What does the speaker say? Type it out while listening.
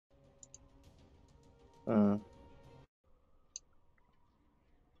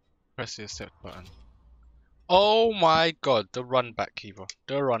Press the accept button. Oh my god, the run back, Kiva.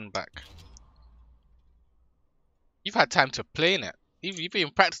 The run back. You've had time to play in it. You've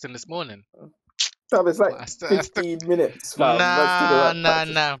been practicing this morning. Fam, it's like That's 15 minutes, fam. That's talking nah, about nah,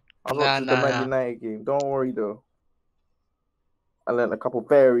 practice. nah. I'm not to the Man United game. Don't worry though. I learned a couple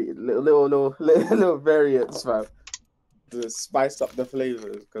little variants, fam, to spice up the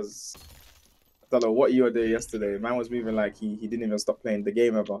flavors. Because I don't know what you were doing yesterday. Man was moving like he didn't even stop playing the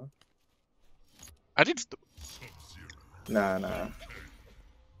game ever. I did. Nah. I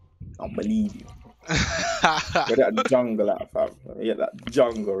don't believe you. Get that jungle out, fam. Get that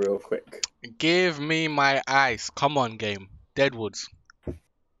jungle real quick. Give me my ice. Come on, game. Deadwoods.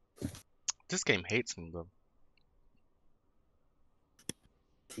 This game hates me, bro.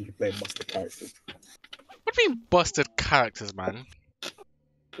 You play busted characters. What do you mean busted characters, man?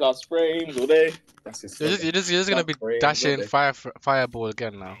 Plus frames all day. That's his You're just gonna be dashing fireball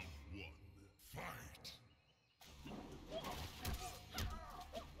again now.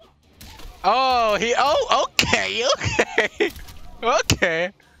 Oh, okay.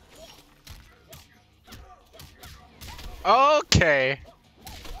 Okay.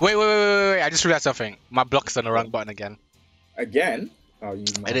 Wait. I just realized something. My block's on the wrong button again. Again? Oh, you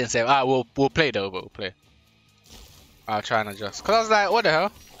know. I didn't say. We'll play though. We'll play. I'll try and adjust. Cause I was like, what the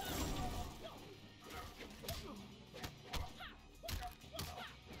hell?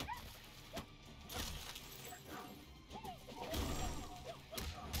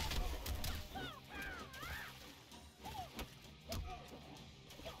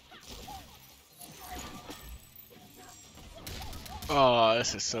 Oh,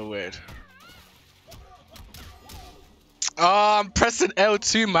 this is so weird. Oh, I'm pressing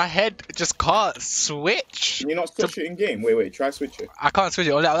L2. My head just can't switch. Can you not switch it in game? Wait. Try switch it. I can't switch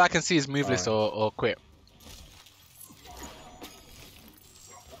it. All I can see is move list or quit.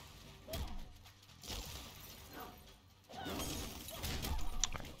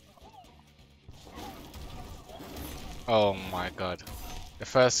 Oh my god. The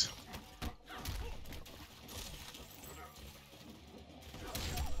first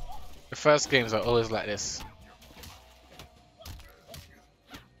games are always like this.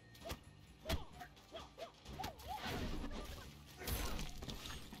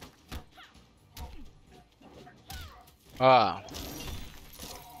 Ah.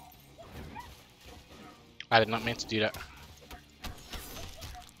 I did not mean to do that.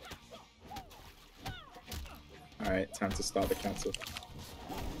 Alright, time to start the cancel.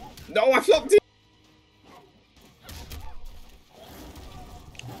 No, I flopped it!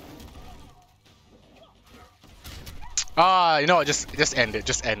 Ah, you know what? Just end it.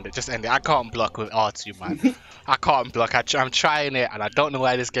 Just end it. I can't block with R2, man. I can't block. I'm trying it, and I don't know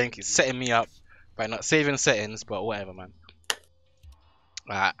why this game keeps setting me up by not saving settings, but whatever, man.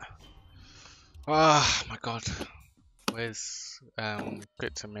 Alright. Oh my god. Where's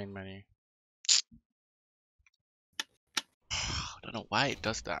quit to main menu? I don't know why it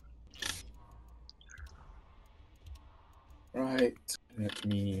does that. Right. Let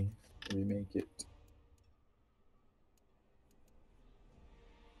me remake it.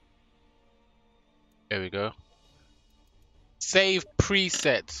 There we go. Save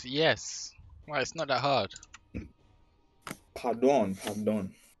presets. Yes. Well, it's not that hard. Pardon.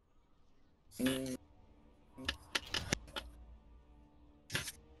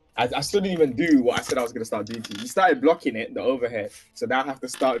 I still didn't even do what I said I was going to start doing to you. You started blocking it, the overhead. So now I have to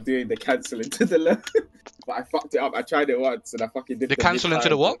start doing the cancel into the left. But I fucked it up. I tried it once and I fucking did the cancel into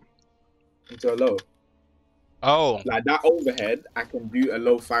the what? Into a low. Oh. Like that overhead, I can do a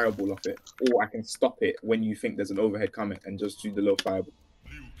low fireball off it. Or I can stop it when you think there's an overhead coming and just do the low fireball.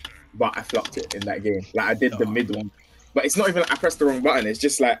 But I flopped it in that game. Like I did the mid one. But it's not even like I pressed the wrong button. It's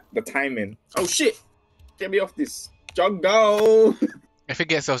just like the timing. Oh shit! Get me off this. Jungle! If it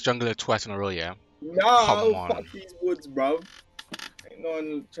gets us jungler twice in a row, yeah. No, come on. Fuck these woods, bro. Ain't no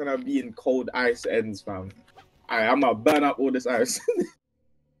one trying to be in cold ice ends, fam. Alright, I'm gonna burn up all this ice.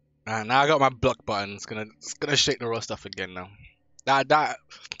 Now I got my block button. It's gonna shake the raw stuff again now. That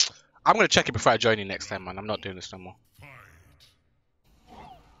I'm gonna check it before I join you next time, man. I'm not doing this no more.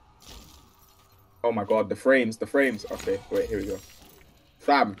 Oh my god, the frames. Okay, wait, here we go.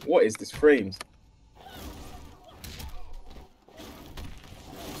 Fam, what is this frames?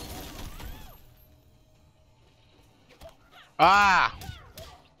 Ah!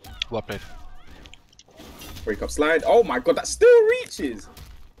 Well played. Break up slide. Oh my god, that still reaches.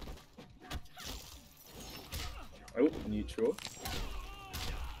 Oh, neutral.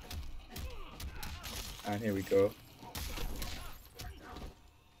 And here we go.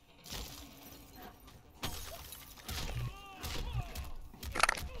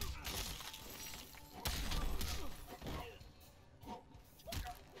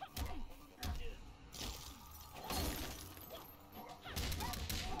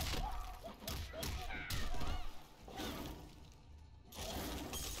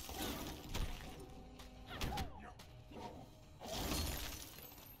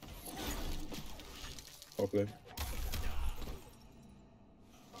 problem.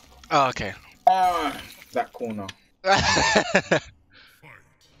 Oh, okay. Ah, that corner.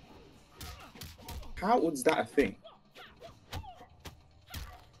 How was that a thing?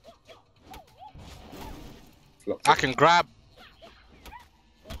 Flopped I it. can grab.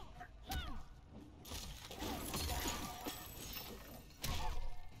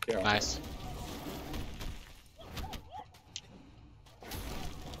 Yeah. Nice.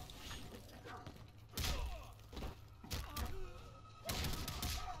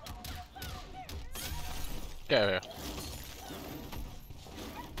 Get over here.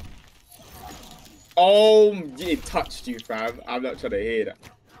 Oh, it touched you, fam. I'm not trying to hear that.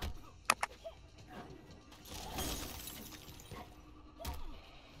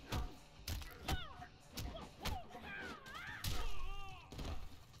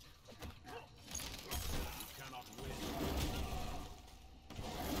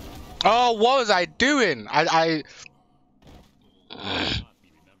 Oh, what was I doing? I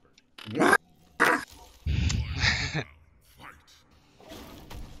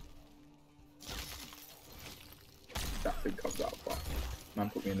That thing comes out, but man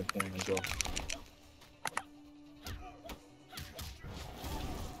put me in the corner as well.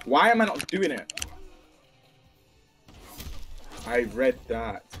 Why am I not doing it? I read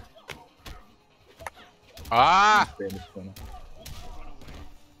that. Ah! Stay in this corner.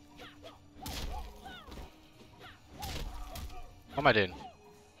 What am I doing?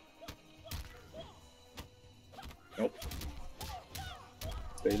 Nope.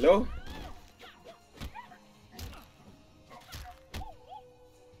 Stay low.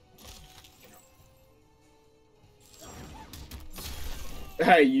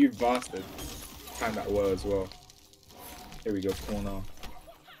 Hey, you bastard. Time that well as well. Here we go, corner.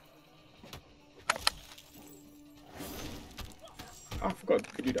 Oh, I forgot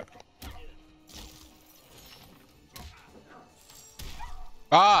you could do that.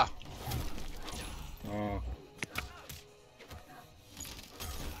 Ah! Oh.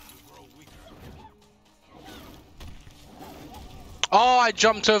 Oh, I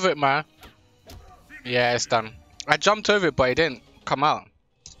jumped over it, man. Yeah, it's done. I jumped over it, but it didn't come out.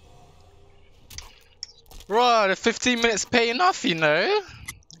 Bro, the 15 minutes paying off, you know?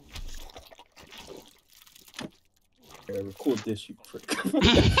 Yeah, record this, you prick.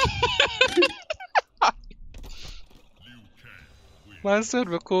 Man said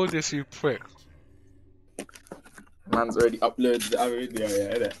record this, you prick. Man's already uploaded the other video,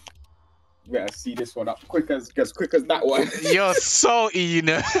 yeah, innit? Better see this one up quick as that one. You're salty, you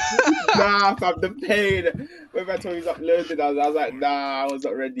know? Nah, fam, the pain. When I told you he's uploaded, I was like, nah, I was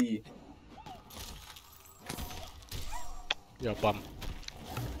not ready. You're a bum.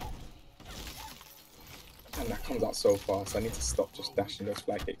 And that comes out so fast. I need to stop just dashing those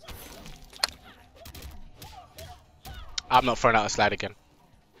fly kicks. I'm not throwing out a slide again.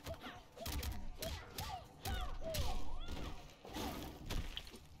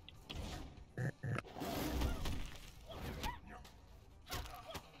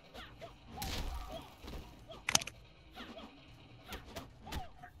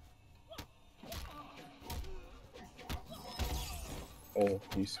 Oh,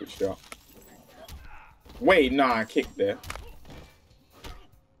 you switched it up. Wait, nah, I kicked there.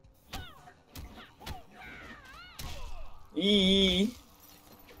 Eee.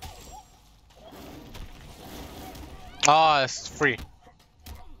 Oh, it's free.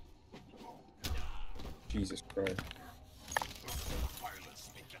 Jesus Christ.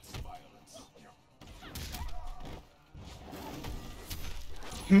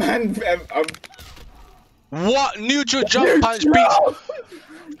 Man, What? Neutral jump punch beats.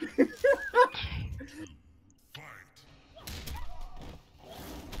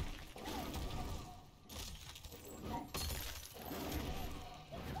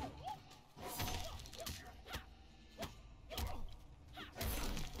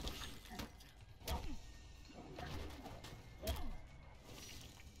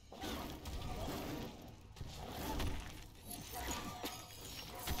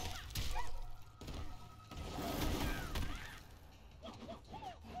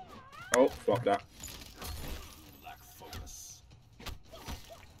 Oh, fuck that.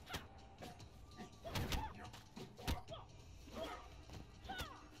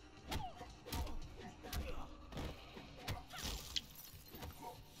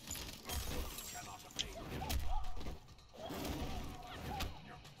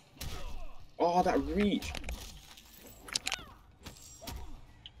 Oh, that reach.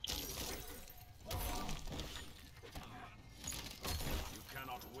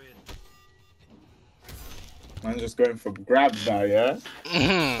 I'm just going for grabs now, yeah?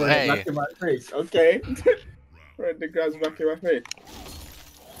 Throwing it Hey. back in my face. Okay. Throwing the grabs back in my face.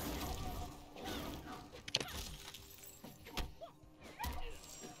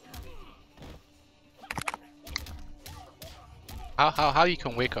 How you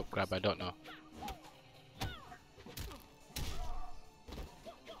can wake up grab? I don't know.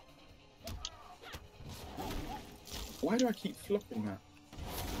 Why do I keep flopping that?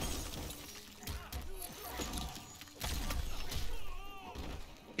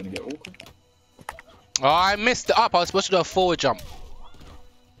 Gonna get awkward. Oh, I missed it up. I was supposed to do a forward jump.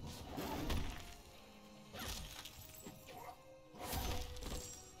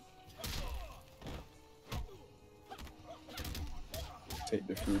 Take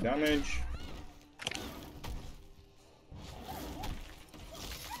the full damage.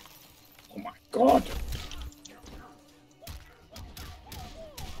 Oh my god!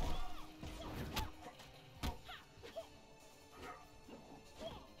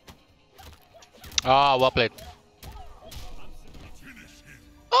 Ah, well played.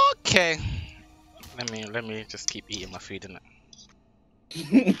 Okay. Let me just keep eating my food, innit?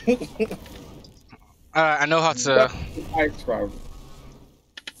 I know how to.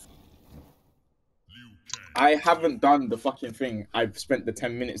 I haven't done the fucking thing I've spent the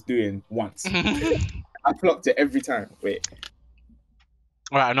 10 minutes doing once. I flopped it every time. Wait.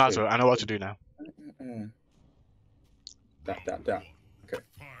 Alright, I know what to do now. That. Okay.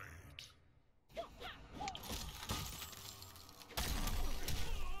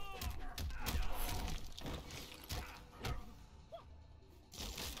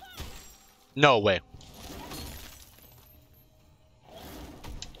 No way.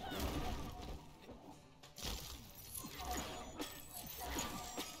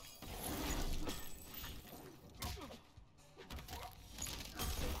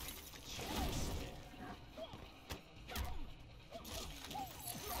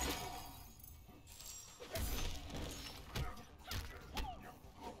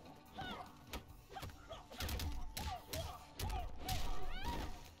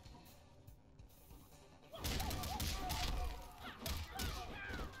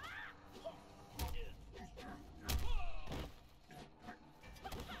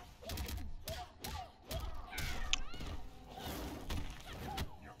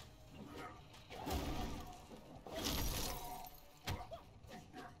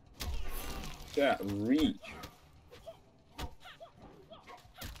 That reach.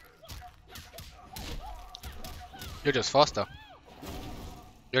 You're just faster.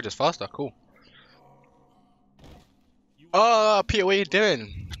 You're just faster. Cool. Oh, Peter, what are you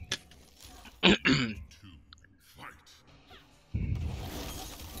doing?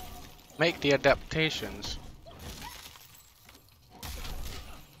 Make the adaptations.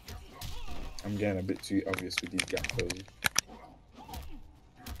 I'm getting a bit too obvious with these gap poses.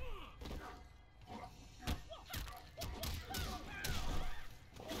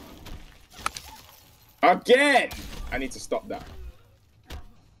 Again! I need to stop that.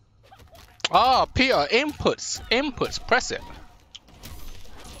 Oh, Peter, inputs, press it.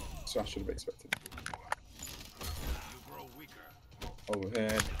 So I should have expected.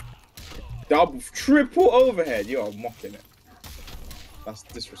 Overhead. Double, triple overhead. You are mocking it. That's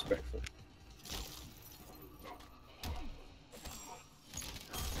disrespectful.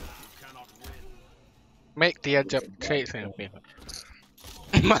 Make the adaptation.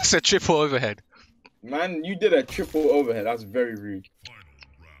 That's a triple overhead. Man, you did a triple overhead. That's very rude.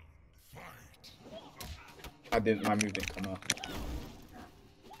 My move didn't come out.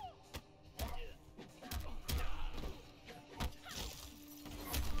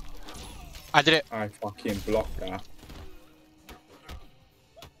 I did it. I fucking blocked that.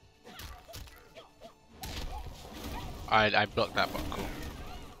 I blocked that, but cool.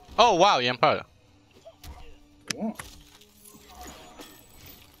 Oh wow, yeah, I'm proud of that. What?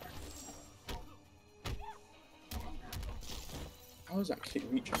 How is that kick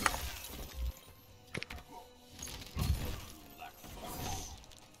reaching?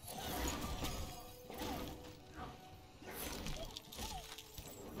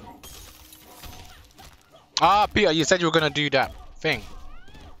 Ah, Peter, you said you were gonna do that thing.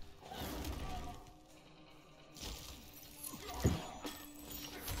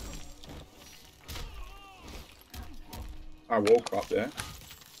 I woke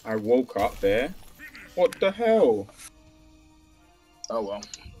up there. What the hell? Oh well.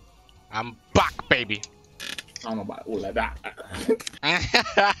 I'm back, baby. I don't know about all of that. I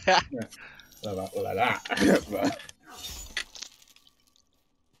don't know about all of that. But...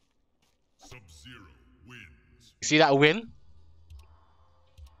 You see that win?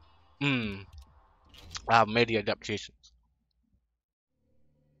 I have made the adaptations.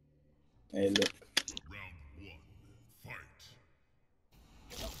 Hey, look.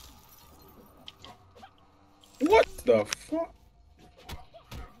 What the fuck?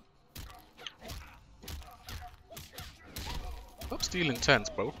 Stop stealing turns,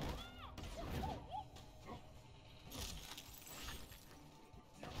 bro.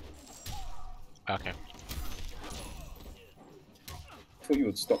 Okay. I thought you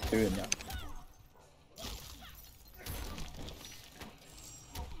would stop doing that.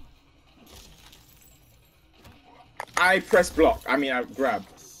 I press block. I mean, I grab.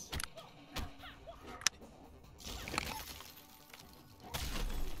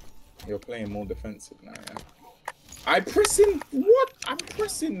 You're playing more defensive now, yeah. I'm pressing. What? I'm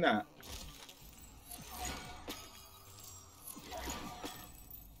pressing that.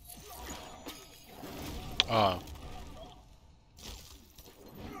 Oh.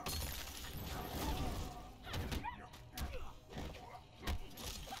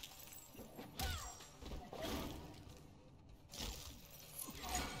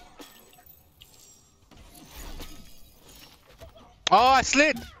 Oh, I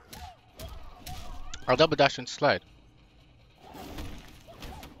slid! I'll double dash and slide.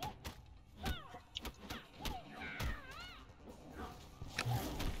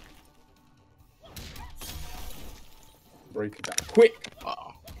 Break it down quick. Oh!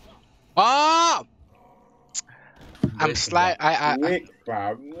 Oh! I'm slide. Quick,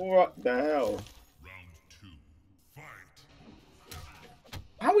 fam. What the hell?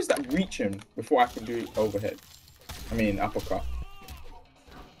 How is that reaching before I can do overhead? I mean, uppercut.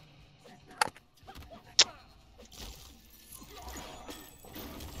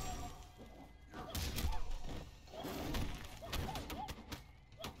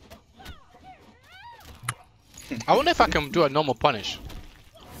 I wonder if I can do a normal punish.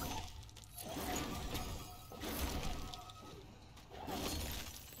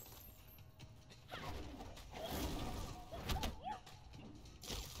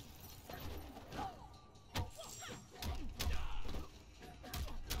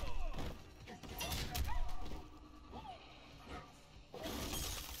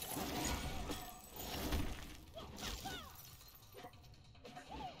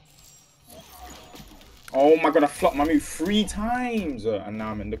 Oh my god, I flopped my move 3 times and now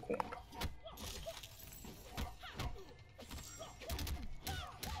I'm in the corner.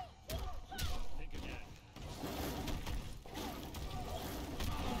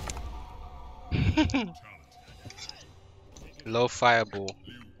 Low fireball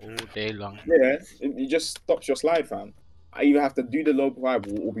all day long. Yeah, it just stops your slide, fam. I either have to do the low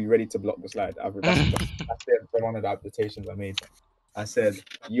fireball or be ready to block the slide. That's one of the adaptations I made. I said,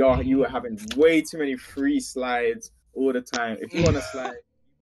 you were having way too many free slides all the time. If you want to slide,